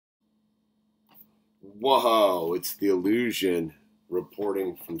Whoa, it's the illusion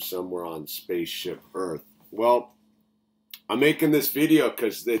reporting from somewhere on spaceship Earth. Well, I'm making this video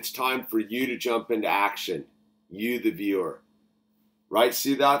because it's time for you to jump into action. You, the viewer. Right?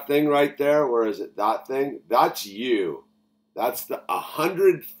 See that thing right there? Where is it? That thing? That's you. That's the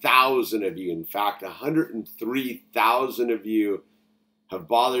 100,000 of you. In fact, 103,000 of you have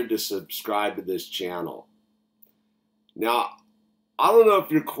bothered to subscribe to this channel. Now, I don't know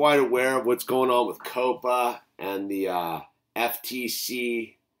if you're quite aware of what's going on with COPPA and the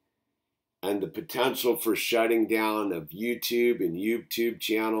FTC and the potential for shutting down of YouTube and YouTube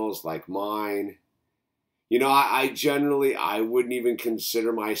channels like mine. You know, I wouldn't even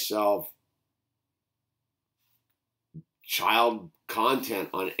consider myself child content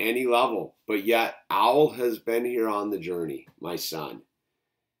on any level, but yet Owl has been here on the journey, my son.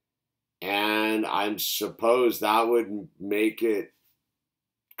 And I'm suppose that would make it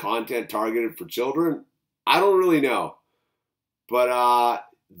content targeted for children. I don't really know. But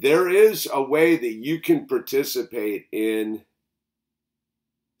there is a way that you can participate in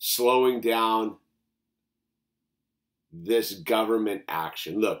slowing down this government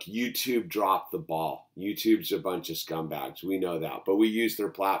action. Look, YouTube dropped the ball. YouTube's a bunch of scumbags. We know that. But we use their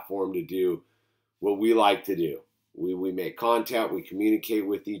platform to do what we like to do. We make content. We communicate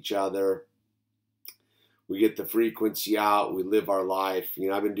with each other. We get the frequency out. We live our life. You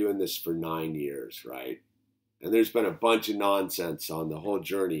know, I've been doing this for 9 years, right? And there's been a bunch of nonsense on the whole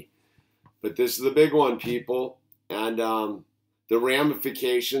journey. But this is the big one, people. And the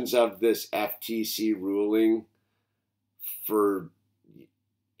ramifications of this FTC ruling for,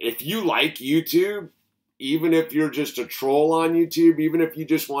 if you like YouTube, even if you're just a troll on YouTube, even if you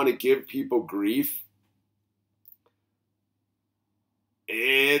just want to give people grief,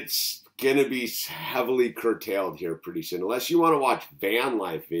 it's going to be heavily curtailed here pretty soon. Unless you want to watch van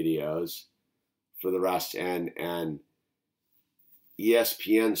life videos for the rest and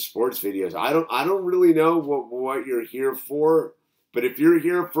ESPN sports videos. I don't really know what you're here for, but if you're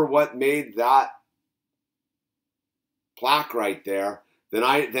here for what made that plaque right there, then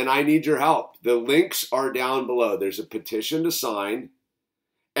I need your help. The links are down below. There's a petition to sign,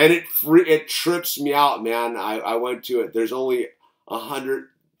 and it trips me out, man. I went to it. There's only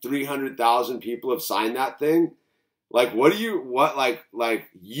 300,000 people have signed that thing. Like,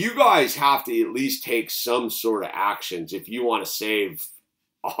 you guys have to at least take some sort of actions if you want to save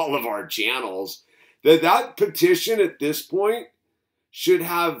all of our channels. That petition at this point should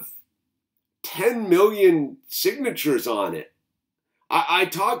have 10 million signatures on it. I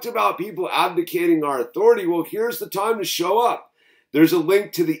talked about people abdicating our authority. Well, here's the time to show up. There's a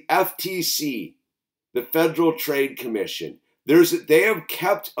link to the FTC, the Federal Trade Commission. They have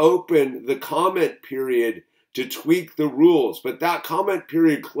kept open the comment period to tweak the rules, but that comment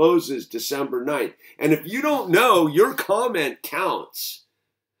period closes December 9th. And if you don't know, your comment counts.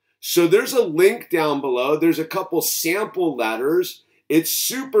 So there's a link down below. There's a couple sample letters. It's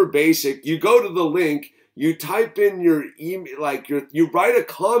super basic. You go to the link, you type in your email, you write a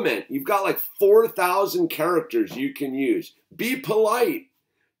comment. You've got like 4,000 characters you can use. Be polite.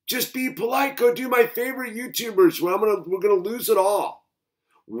 Just be polite. Go do my favorite YouTubers where we're gonna lose it all.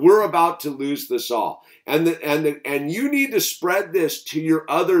 We're about to lose this all. And you need to spread this to your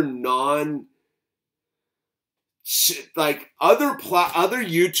other other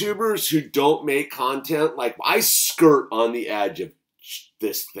YouTubers who don't make content. Like, I skirt on the edge of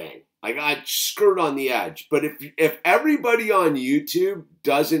this thing. Like, I skirt on the edge. But if everybody on YouTube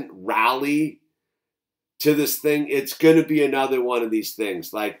doesn't rally to this thing, it's going to be another one of these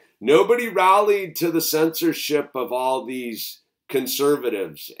things. Like, nobody rallied to the censorship of all these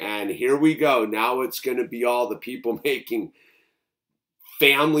conservatives, and here we go. Now it's going to be all the people making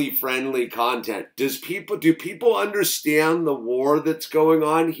family-friendly content. Do people understand the war that's going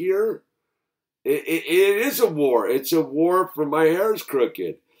on here? It is a war. It's a war for my hair's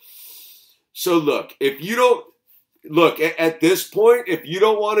crooked. So look, at this point, if you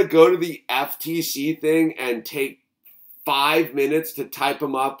don't want to go to the FTC thing and take 5 minutes to type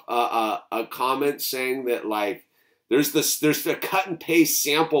them up a comment saying that, like, there's the cut and paste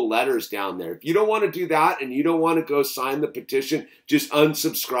sample letters down there. If you don't want to do that and you don't want to go sign the petition, just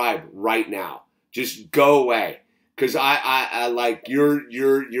unsubscribe right now. Just go away, because I like you're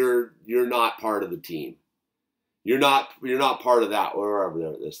not part of the team. You're not part of that,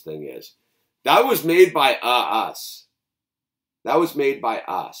 wherever this thing is. That was made by us. That was made by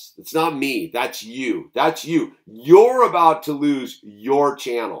us. It's not me. That's you. That's you. You're about to lose your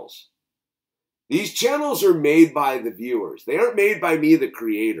channels. These channels are made by the viewers. They aren't made by me, the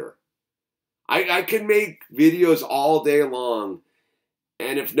creator. I can make videos all day long,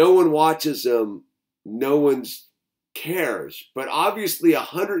 and if no one watches them, no one's cares. But obviously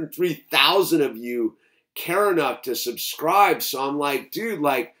 103,000 of you care enough to subscribe. So I'm like, dude,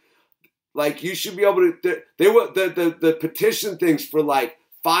 like you should be able to, the petition things for like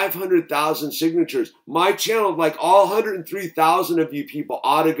 500,000 signatures. My channel, like all 103,000 of you people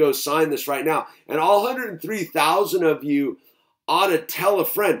ought to go sign this right now. And all 103,000 of you ought to tell a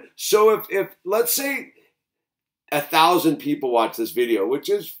friend. So if let's say 1,000 people watch this video, which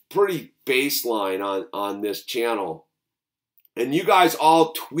is pretty baseline on this channel, and you guys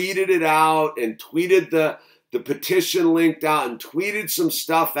all tweeted it out and tweeted the petition linked out and tweeted some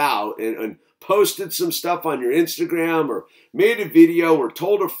stuff out and posted some stuff on your Instagram or made a video or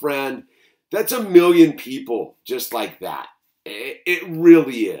told a friend, that's 1 million people just like that. It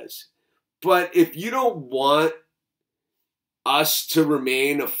really is. But if you don't want us to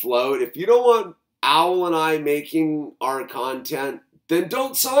remain afloat, if you don't want Owl and I making our content, then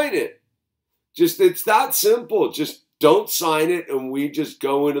don't sign it. It's that simple. Just don't sign it and we just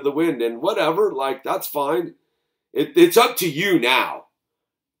go into the wind and whatever, like that's fine. It's up to you now.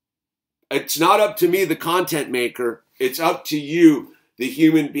 It's not up to me, the content maker. It's up to you, the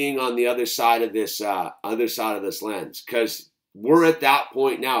human being on the other side of this lens. Because we're at that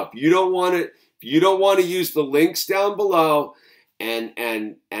point now. If you don't want to use the links down below and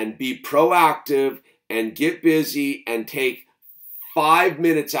be proactive and get busy and take 5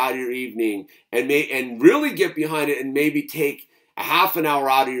 minutes out of your evening and really get behind it and maybe take a half an hour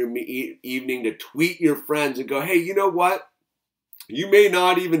out of your evening to tweet your friends and go, hey, you know what? You may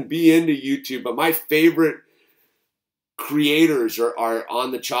not even be into YouTube, but my favorite creators are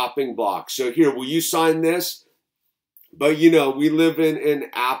on the chopping block. So here, will you sign this? But you know, we live in an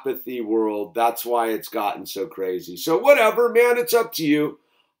apathy world. That's why it's gotten so crazy. So whatever, man, it's up to you.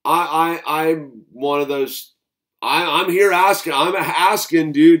 I'm one of those. I'm here asking. I'm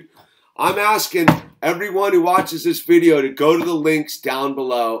asking, dude. I'm asking everyone who watches this video to go to the links down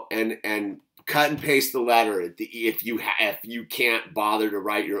below and cut and paste the letter if you can't bother to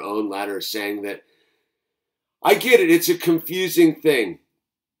write your own letter saying that. I get it. It's a confusing thing.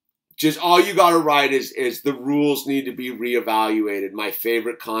 Just all you got to write is the rules need to be reevaluated. My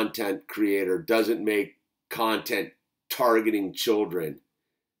favorite content creator doesn't make content targeting children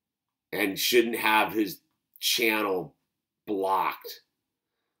and shouldn't have his channel blocked.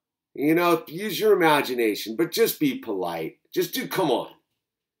 You know, use your imagination, but just be polite. Come on.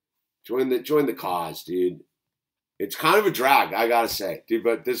 Join the cause, dude. It's kind of a drag, I gotta say, dude,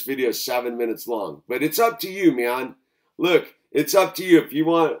 but this video is 7 minutes long. But it's up to you, man. Look, it's up to you. If you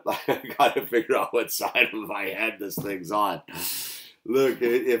want, I gotta figure out what side of my head this thing's on. Look,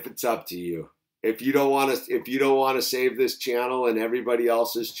 if it's up to you. If you don't want to save this channel and everybody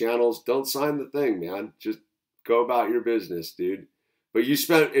else's channels, don't sign the thing, man. Just go about your business, dude. But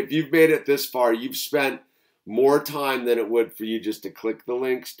if you've made it this far, you've spent more time than it would for you just to click the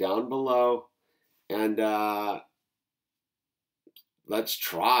links down below. And let's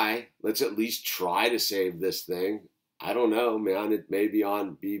at least try to save this thing. I don't know, man. It may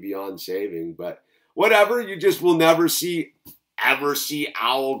be beyond saving, but whatever. You just will never ever see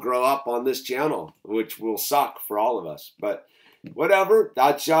Owl grow up on this channel, which will suck for all of us. But whatever.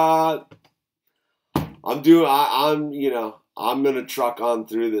 That's I'm gonna truck on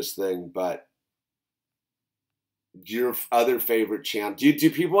through this thing. But your other favorite channel? Do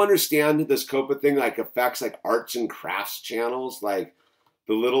people understand this COPPA thing like affects like arts and crafts channels, like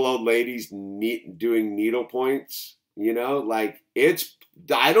the little old ladies doing needle points? You know, like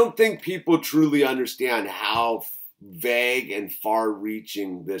I don't think people truly understand how vague and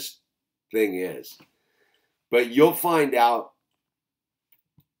far-reaching this thing is. But you'll find out.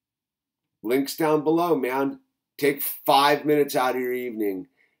 Links down below, man. Take 5 minutes out of your evening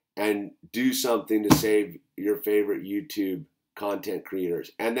and do something to save your favorite YouTube content creators.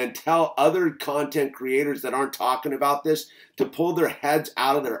 And then tell other content creators that aren't talking about this to pull their heads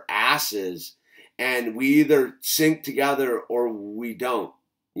out of their asses, and we either sync together or we don't.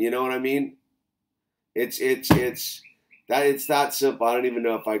 You know what I mean? It's that simple. I don't even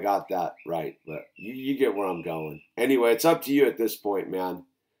know if I got that right, but you get where I'm going. Anyway, it's up to you at this point, man.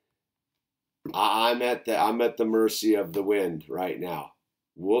 I'm at the mercy of the wind right now.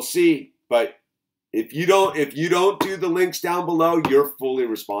 We'll see, but if you don't do the links down below, you're fully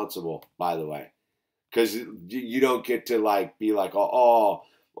responsible, by the way, because you don't get to be like,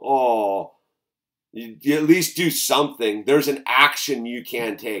 you at least do something. There's an action you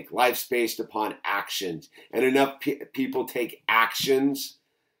can take. Life's based upon actions, and enough people take actions,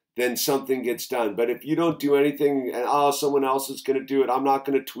 then something gets done. But if you don't do anything and someone else is going to do it, I'm not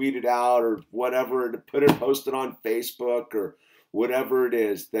going to tweet it out or whatever, to post it on Facebook or whatever it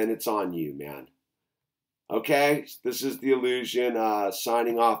is, then it's on you, man. Okay, this is the illusion.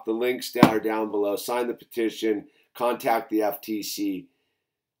 Signing off. The links are down below. Sign the petition. Contact the FTC.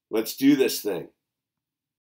 Let's do this thing.